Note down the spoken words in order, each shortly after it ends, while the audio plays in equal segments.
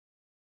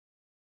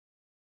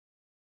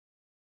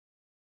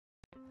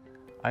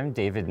I'm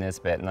David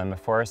Nisbet, and I'm a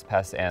forest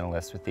pest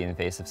analyst with the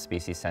Invasive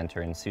Species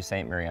Centre in Sault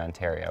Ste. Marie,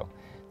 Ontario.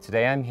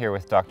 Today I'm here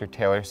with Dr.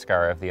 Taylor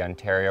Scarr of the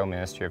Ontario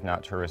Ministry of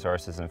Natural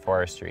Resources and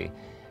Forestry,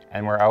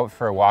 and we're out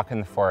for a walk in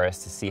the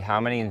forest to see how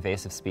many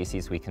invasive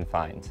species we can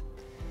find.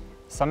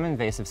 Some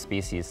invasive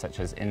species, such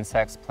as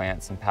insects,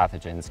 plants, and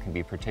pathogens, can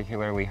be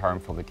particularly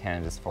harmful to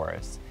Canada's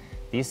forests.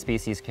 These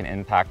species can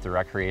impact the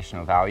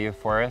recreational value of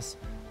forests,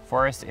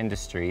 forest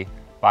industry,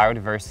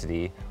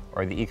 biodiversity,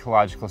 or the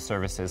ecological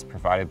services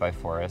provided by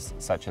forests,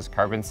 such as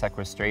carbon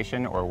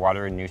sequestration or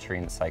water and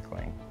nutrient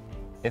cycling.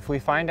 If we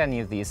find any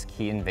of these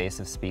key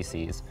invasive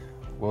species,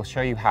 we'll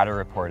show you how to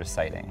report a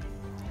sighting.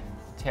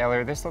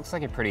 Taylor, this looks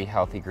like a pretty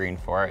healthy green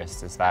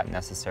forest. Is that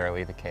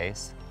necessarily the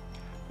case?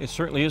 It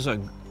certainly is a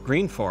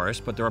green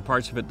forest, but there are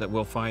parts of it that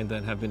we'll find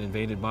that have been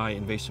invaded by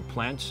invasive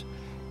plants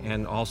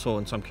and also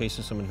in some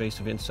cases some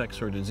invasive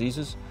insects or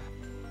diseases.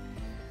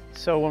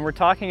 So when we're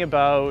talking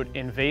about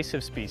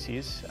invasive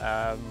species,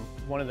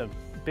 one of the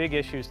big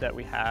issues that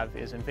we have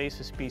is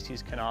invasive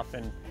species can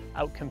often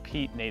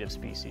outcompete native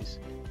species.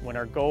 When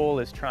our goal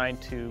is trying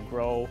to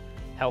grow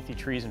healthy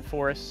trees and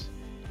forests,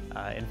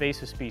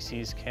 invasive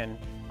species can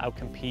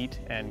outcompete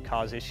and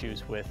cause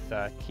issues with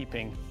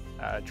keeping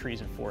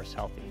trees and forests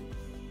healthy.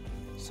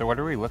 So what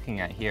are we looking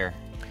at here?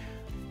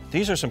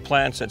 These are some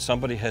plants that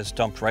somebody has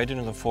dumped right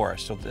into the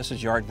forest. So this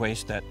is yard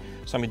waste that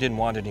somebody didn't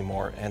want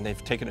anymore, and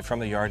they've taken it from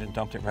the yard and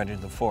dumped it right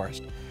into the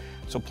forest.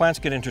 So plants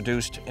get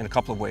introduced in a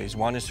couple of ways.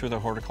 One is through the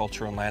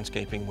horticulture and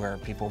landscaping, where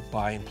people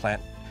buy and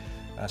plant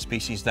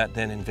species that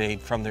then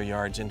invade from their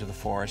yards into the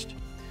forest.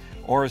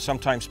 Or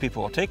sometimes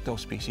people will take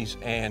those species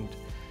and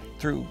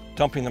through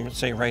dumping them,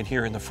 say right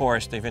here in the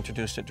forest, they've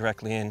introduced it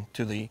directly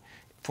into the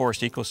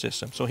forest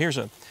ecosystem. So here's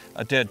a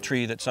dead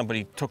tree that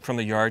somebody took from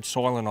the yard,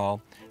 soil and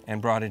all,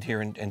 and brought it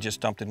here and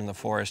just dumped it in the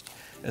forest,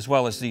 as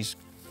well as these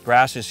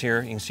grasses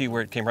here. You can see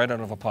where it came right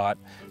out of a pot.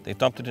 They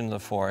dumped it into the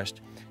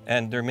forest,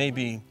 and there may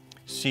be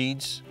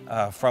seeds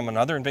from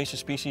another invasive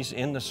species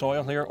in the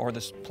soil here, or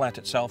this plant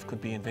itself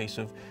could be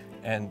invasive,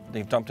 and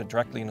they've dumped it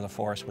directly into the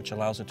forest, which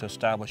allows it to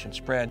establish and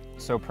spread.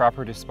 So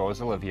proper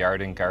disposal of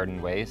yard and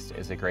garden waste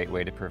is a great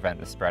way to prevent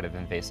the spread of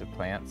invasive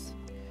plants?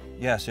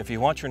 Yes, if you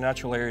want your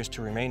natural areas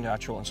to remain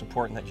natural, it's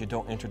important that you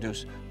don't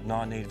introduce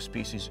non-native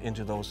species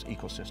into those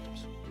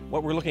ecosystems.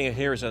 What we're looking at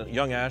here is a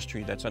young ash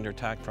tree that's under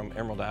attack from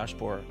emerald ash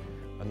borer,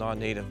 a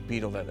non-native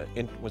beetle that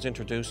was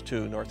introduced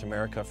to North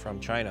America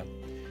from China.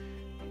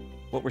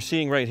 What we're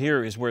seeing right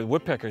here is where the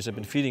woodpeckers have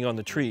been feeding on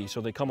the tree,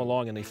 so they come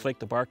along and they flake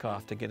the bark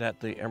off to get at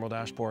the emerald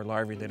ash borer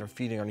larvae that are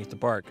feeding underneath the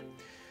bark.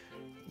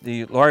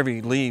 The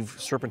larvae leave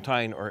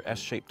serpentine or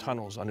S-shaped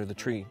tunnels under the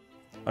tree,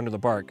 under the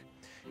bark,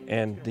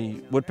 and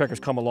the woodpeckers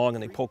come along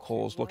and they poke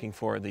holes looking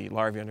for the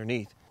larvae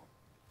underneath.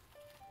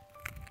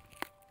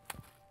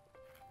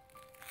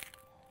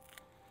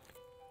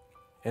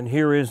 And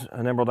here is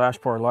an emerald ash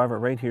borer larva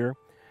right here,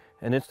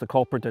 and it's the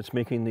culprit that's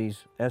making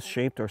these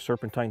S-shaped or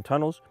serpentine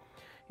tunnels.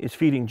 It's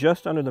feeding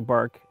just under the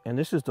bark, and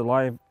this is the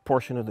live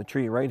portion of the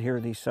tree right here,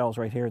 these cells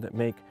right here that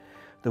make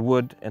the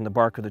wood and the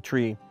bark of the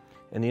tree,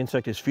 and the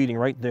insect is feeding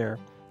right there,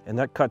 and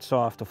that cuts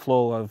off the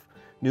flow of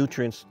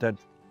nutrients that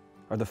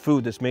are the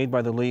food that's made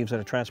by the leaves that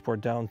are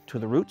transported down to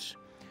the roots.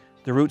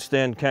 The roots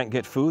then can't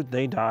get food,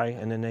 they die,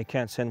 and then they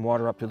can't send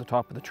water up to the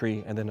top of the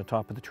tree, and then the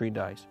top of the tree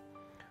dies.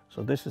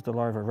 So this is the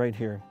larva right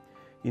here.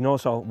 You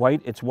notice how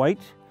it's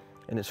white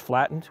and it's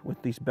flattened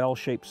with these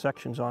bell-shaped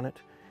sections on it,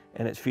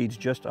 and it feeds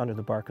just under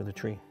the bark of the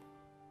tree.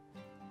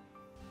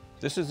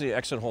 This is the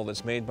exit hole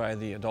that's made by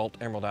the adult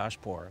emerald ash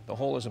borer. The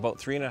hole is about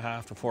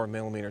 3.5 to 4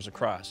 millimeters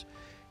across.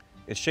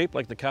 It's shaped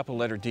like the capital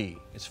letter D.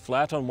 It's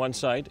flat on one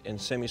side and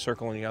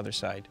semicircle on the other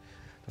side.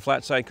 The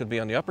flat side could be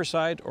on the upper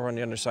side or on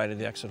the underside of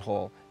the exit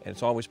hole, and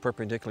it's always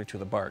perpendicular to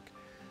the bark.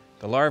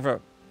 The larva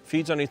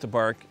feeds underneath the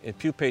bark, it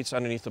pupates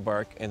underneath the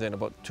bark, and then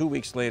about 2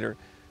 weeks later,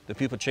 the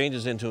pupa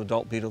changes into an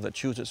adult beetle that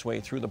chews its way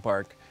through the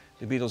bark.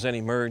 The beetles then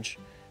emerge,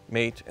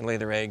 mate, and lay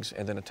their eggs,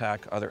 and then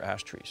attack other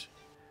ash trees.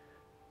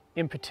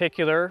 In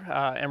particular,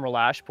 emerald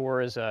ash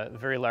borer is a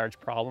very large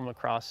problem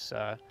across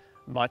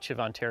much of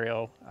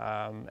Ontario,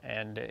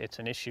 and it's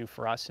an issue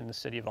for us in the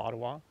city of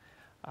Ottawa.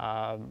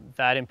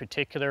 That in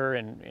particular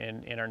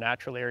in our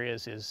natural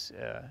areas is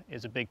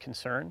a big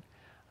concern.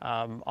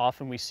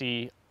 Often we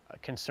see a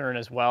concern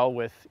as well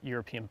with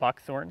European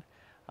buckthorn,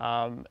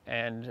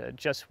 and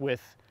just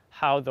with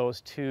how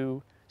those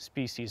two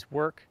species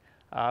work,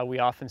 we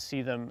often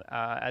see them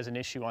as an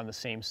issue on the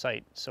same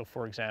site. So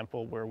for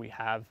example, where we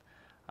have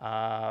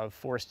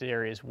forested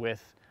areas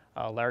with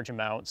large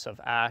amounts of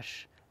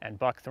ash and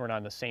buckthorn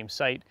on the same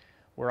site,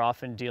 we're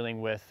often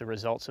dealing with the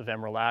results of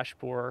emerald ash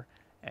borer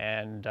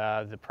and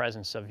the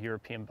presence of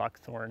European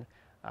buckthorn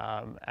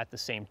at the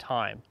same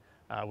time,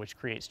 which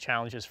creates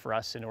challenges for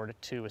us in order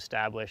to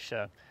establish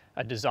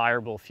a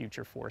desirable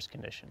future forest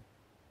condition.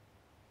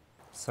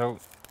 So,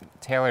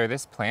 Taylor,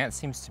 this plant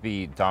seems to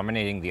be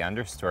dominating the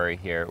understory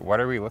here. What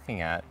are we looking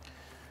at?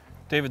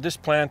 David, this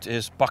plant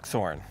is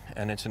buckthorn,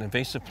 and it's an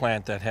invasive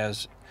plant that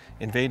has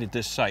invaded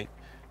this site.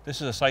 This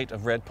is a site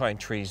of red pine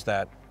trees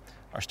that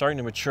are starting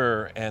to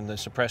mature and the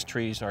suppressed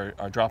trees are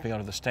dropping out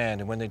of the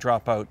stand. And when they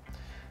drop out,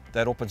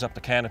 that opens up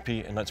the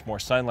canopy and lets more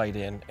sunlight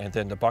in, and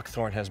then the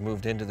buckthorn has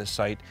moved into the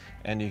site.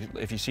 And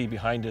if you see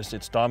behind us,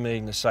 it's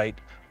dominating the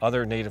site.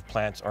 Other native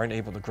plants aren't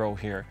able to grow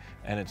here,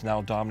 and it's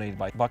now dominated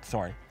by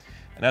buckthorn.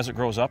 And as it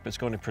grows up, it's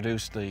going to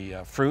produce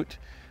the fruit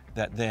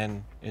that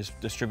then is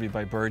distributed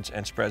by birds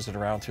and spreads it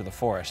around through the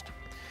forest.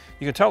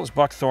 You can tell it's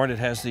buckthorn. It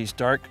has these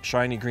dark,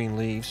 shiny green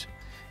leaves,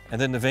 and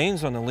then the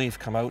veins on the leaf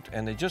come out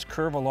and they just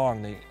curve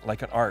along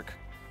like an arc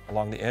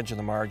along the edge of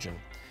the margin.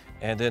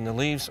 And then the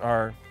leaves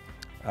are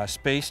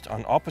spaced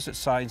on opposite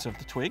sides of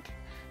the twig,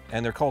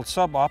 and they're called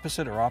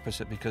sub-opposite or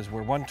opposite because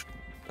where one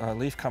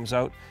leaf comes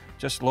out,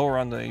 just lower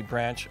on the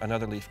branch,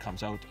 another leaf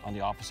comes out on the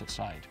opposite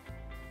side.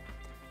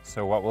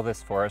 So what will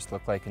this forest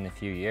look like in a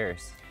few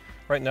years?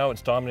 Right now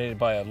it's dominated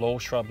by a low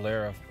shrub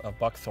layer of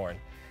buckthorn.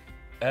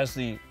 As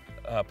the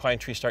pine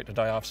trees start to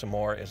die off some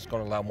more, it's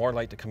going to allow more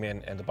light to come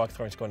in, and the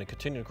buckthorn is going to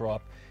continue to grow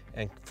up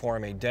and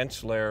form a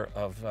dense layer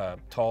of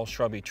tall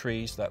shrubby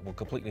trees that will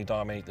completely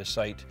dominate the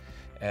site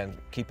and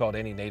keep out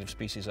any native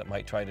species that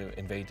might try to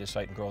invade this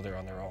site and grow there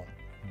on their own.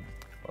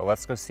 Well,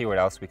 let's go see what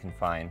else we can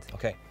find.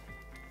 Okay.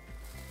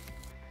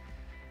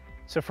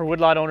 So for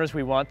woodlot owners,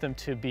 we want them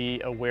to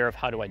be aware of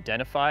how to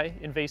identify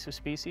invasive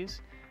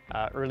species.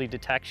 Early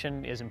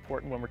detection is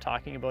important when we're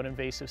talking about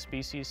invasive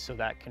species, so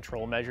that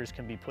control measures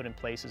can be put in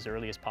place as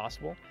early as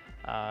possible.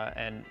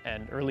 And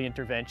early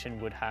intervention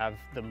would have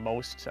the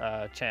most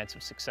chance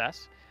of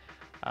success.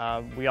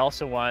 We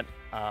also want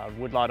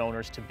woodlot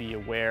owners to be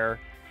aware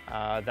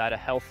that a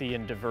healthy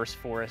and diverse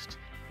forest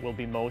will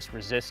be most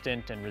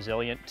resistant and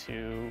resilient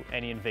to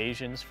any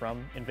invasions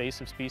from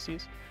invasive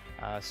species.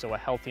 So a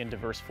healthy and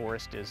diverse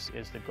forest is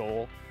the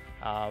goal,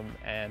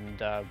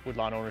 and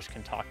woodlot owners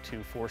can talk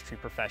to forestry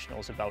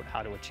professionals about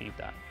how to achieve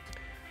that.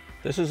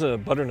 This is a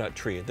butternut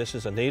tree. This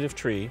is a native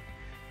tree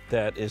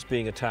that is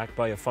being attacked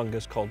by a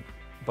fungus called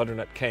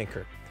butternut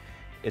canker.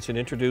 It's an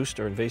introduced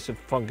or invasive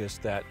fungus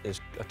that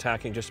is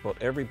attacking just about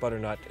every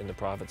butternut in the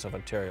province of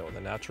Ontario. In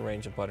the natural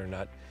range of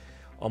butternut,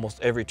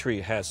 almost every tree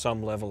has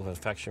some level of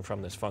infection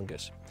from this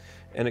fungus.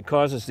 And it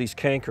causes these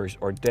cankers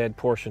or dead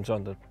portions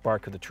on the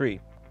bark of the tree.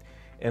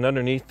 And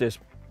underneath this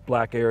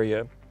black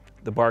area,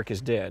 the bark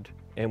is dead.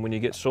 And when you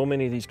get so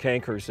many of these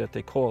cankers that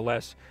they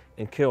coalesce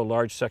and kill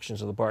large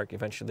sections of the bark,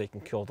 eventually they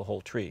can kill the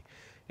whole tree.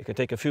 It can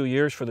take a few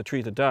years for the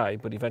tree to die,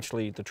 but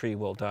eventually the tree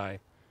will die.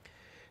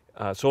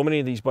 So many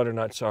of these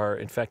butternuts are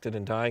infected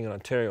and dying in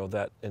Ontario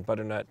that a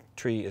butternut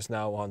tree is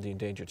now on the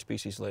endangered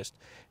species list,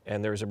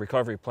 and there's a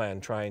recovery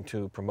plan trying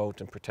to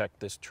promote and protect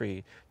this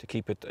tree to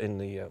keep it in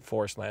the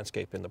forest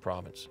landscape in the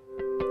province.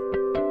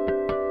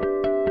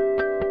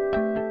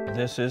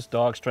 This is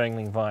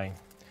dog-strangling vine,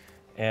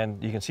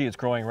 and you can see it's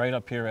growing right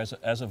up here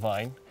as a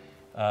vine.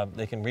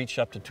 They can reach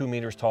up to 2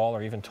 meters tall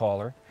or even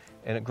taller,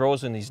 and it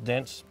grows in these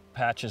dense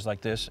patches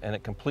like this, and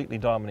it completely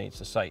dominates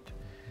the site.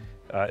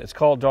 It's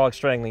called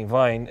dog-strangling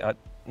vine.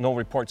 No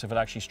reports of it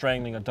actually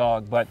strangling a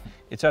dog, but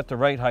it's at the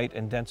right height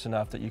and dense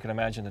enough that you can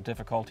imagine the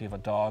difficulty of a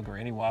dog or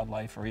any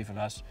wildlife or even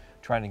us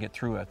trying to get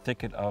through a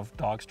thicket of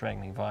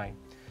dog-strangling vine.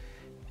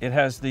 It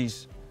has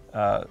these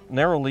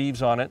narrow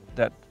leaves on it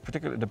that,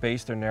 particularly at the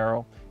base, they're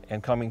narrow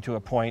and coming to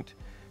a point.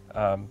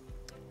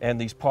 And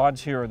these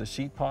pods here are the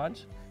seed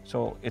pods.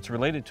 So it's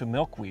related to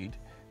milkweed,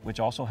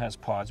 which also has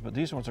pods, but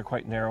these ones are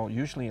quite narrow,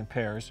 usually in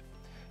pairs.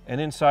 And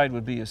inside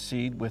would be a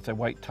seed with a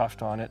white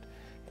tuft on it.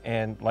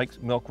 And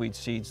like milkweed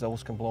seeds,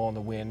 those can blow on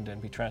the wind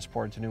and be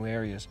transported to new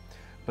areas.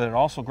 But it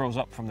also grows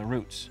up from the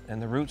roots,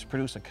 and the roots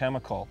produce a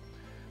chemical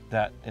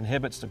that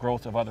inhibits the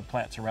growth of other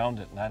plants around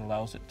it, and that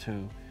allows it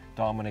to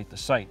dominate the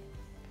site.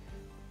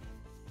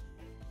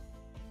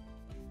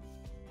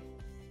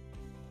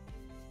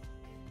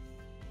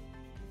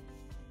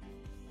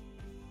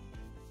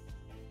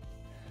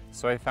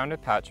 So I found a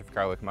patch of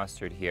garlic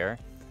mustard here.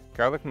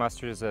 Garlic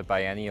mustard is a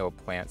biennial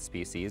plant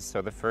species,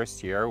 so the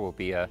first year will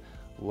be a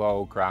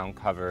low ground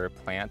cover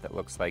plant that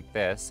looks like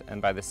this,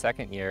 and by the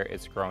second year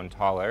it's grown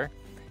taller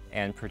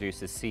and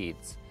produces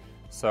seeds.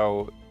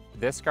 So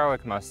this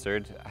garlic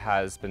mustard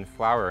has been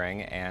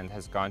flowering and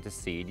has gone to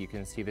seed. You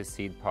can see the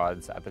seed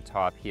pods at the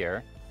top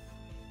here.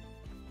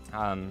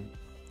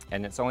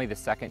 And it's only the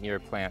second year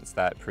plants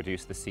that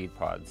produce the seed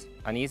pods.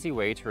 An easy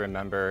way to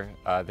remember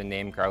the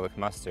name garlic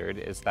mustard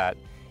is that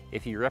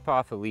if you rip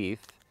off a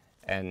leaf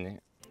and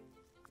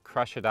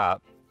crush it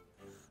up,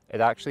 it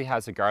actually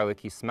has a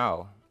garlicky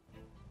smell.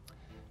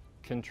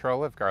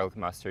 Control of garlic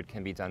mustard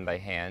can be done by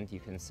hand. You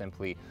can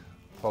simply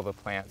pull the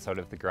plants out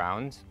of the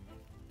ground.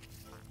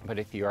 But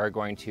if you are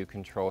going to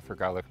control for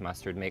garlic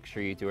mustard, make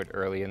sure you do it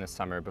early in the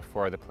summer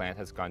before the plant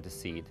has gone to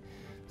seed.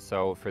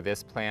 So for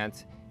this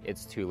plant,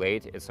 it's too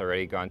late. It's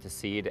already gone to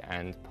seed,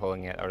 and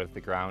pulling it out of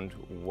the ground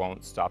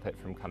won't stop it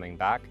from coming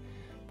back.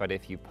 But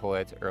if you pull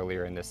it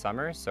earlier in the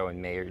summer, so in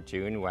May or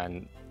June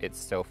when it's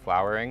still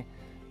flowering,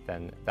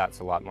 then that's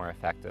a lot more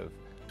effective.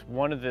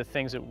 One of the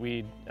things that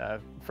we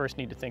first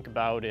need to think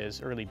about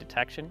is early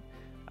detection.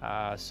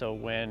 So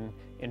when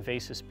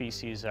invasive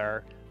species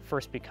are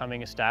first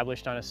becoming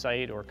established on a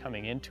site or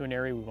coming into an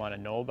area, we want to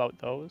know about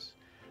those.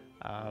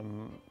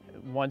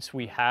 Once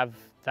we have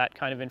that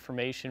kind of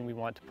information, we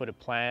want to put a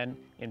plan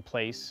in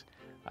place.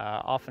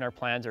 Often our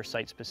plans are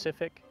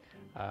site-specific,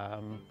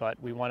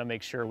 but we want to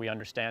make sure we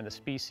understand the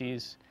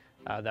species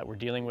that we're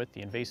dealing with,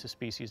 the invasive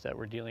species that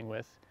we're dealing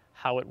with,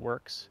 how it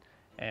works,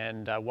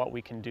 and what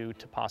we can do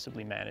to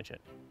possibly manage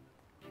it.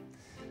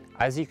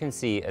 As you can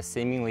see, a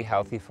seemingly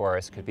healthy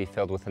forest could be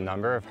filled with a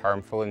number of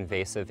harmful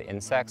invasive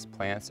insects,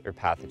 plants, or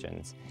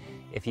pathogens.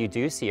 If you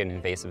do see an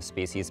invasive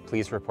species,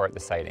 please report the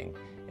sighting.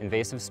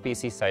 Invasive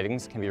species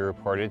sightings can be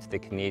reported to the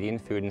Canadian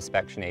Food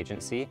Inspection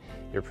Agency,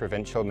 your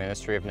provincial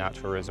Ministry of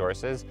Natural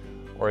Resources,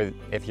 or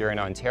if you're in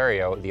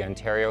Ontario, the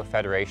Ontario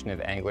Federation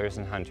of Anglers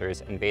and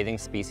Hunters Invading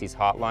Species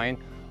Hotline,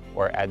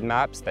 or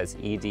EDMAPS, that's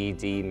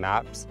EDD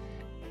Maps,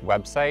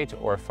 website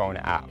or phone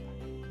app.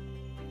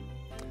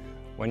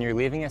 When you're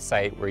leaving a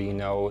site where you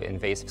know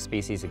invasive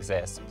species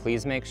exist,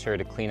 please make sure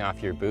to clean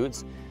off your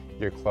boots,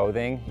 your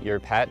clothing, your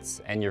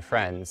pets, and your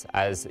friends,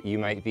 as you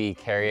might be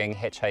carrying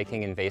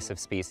hitchhiking invasive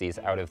species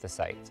out of the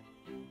site.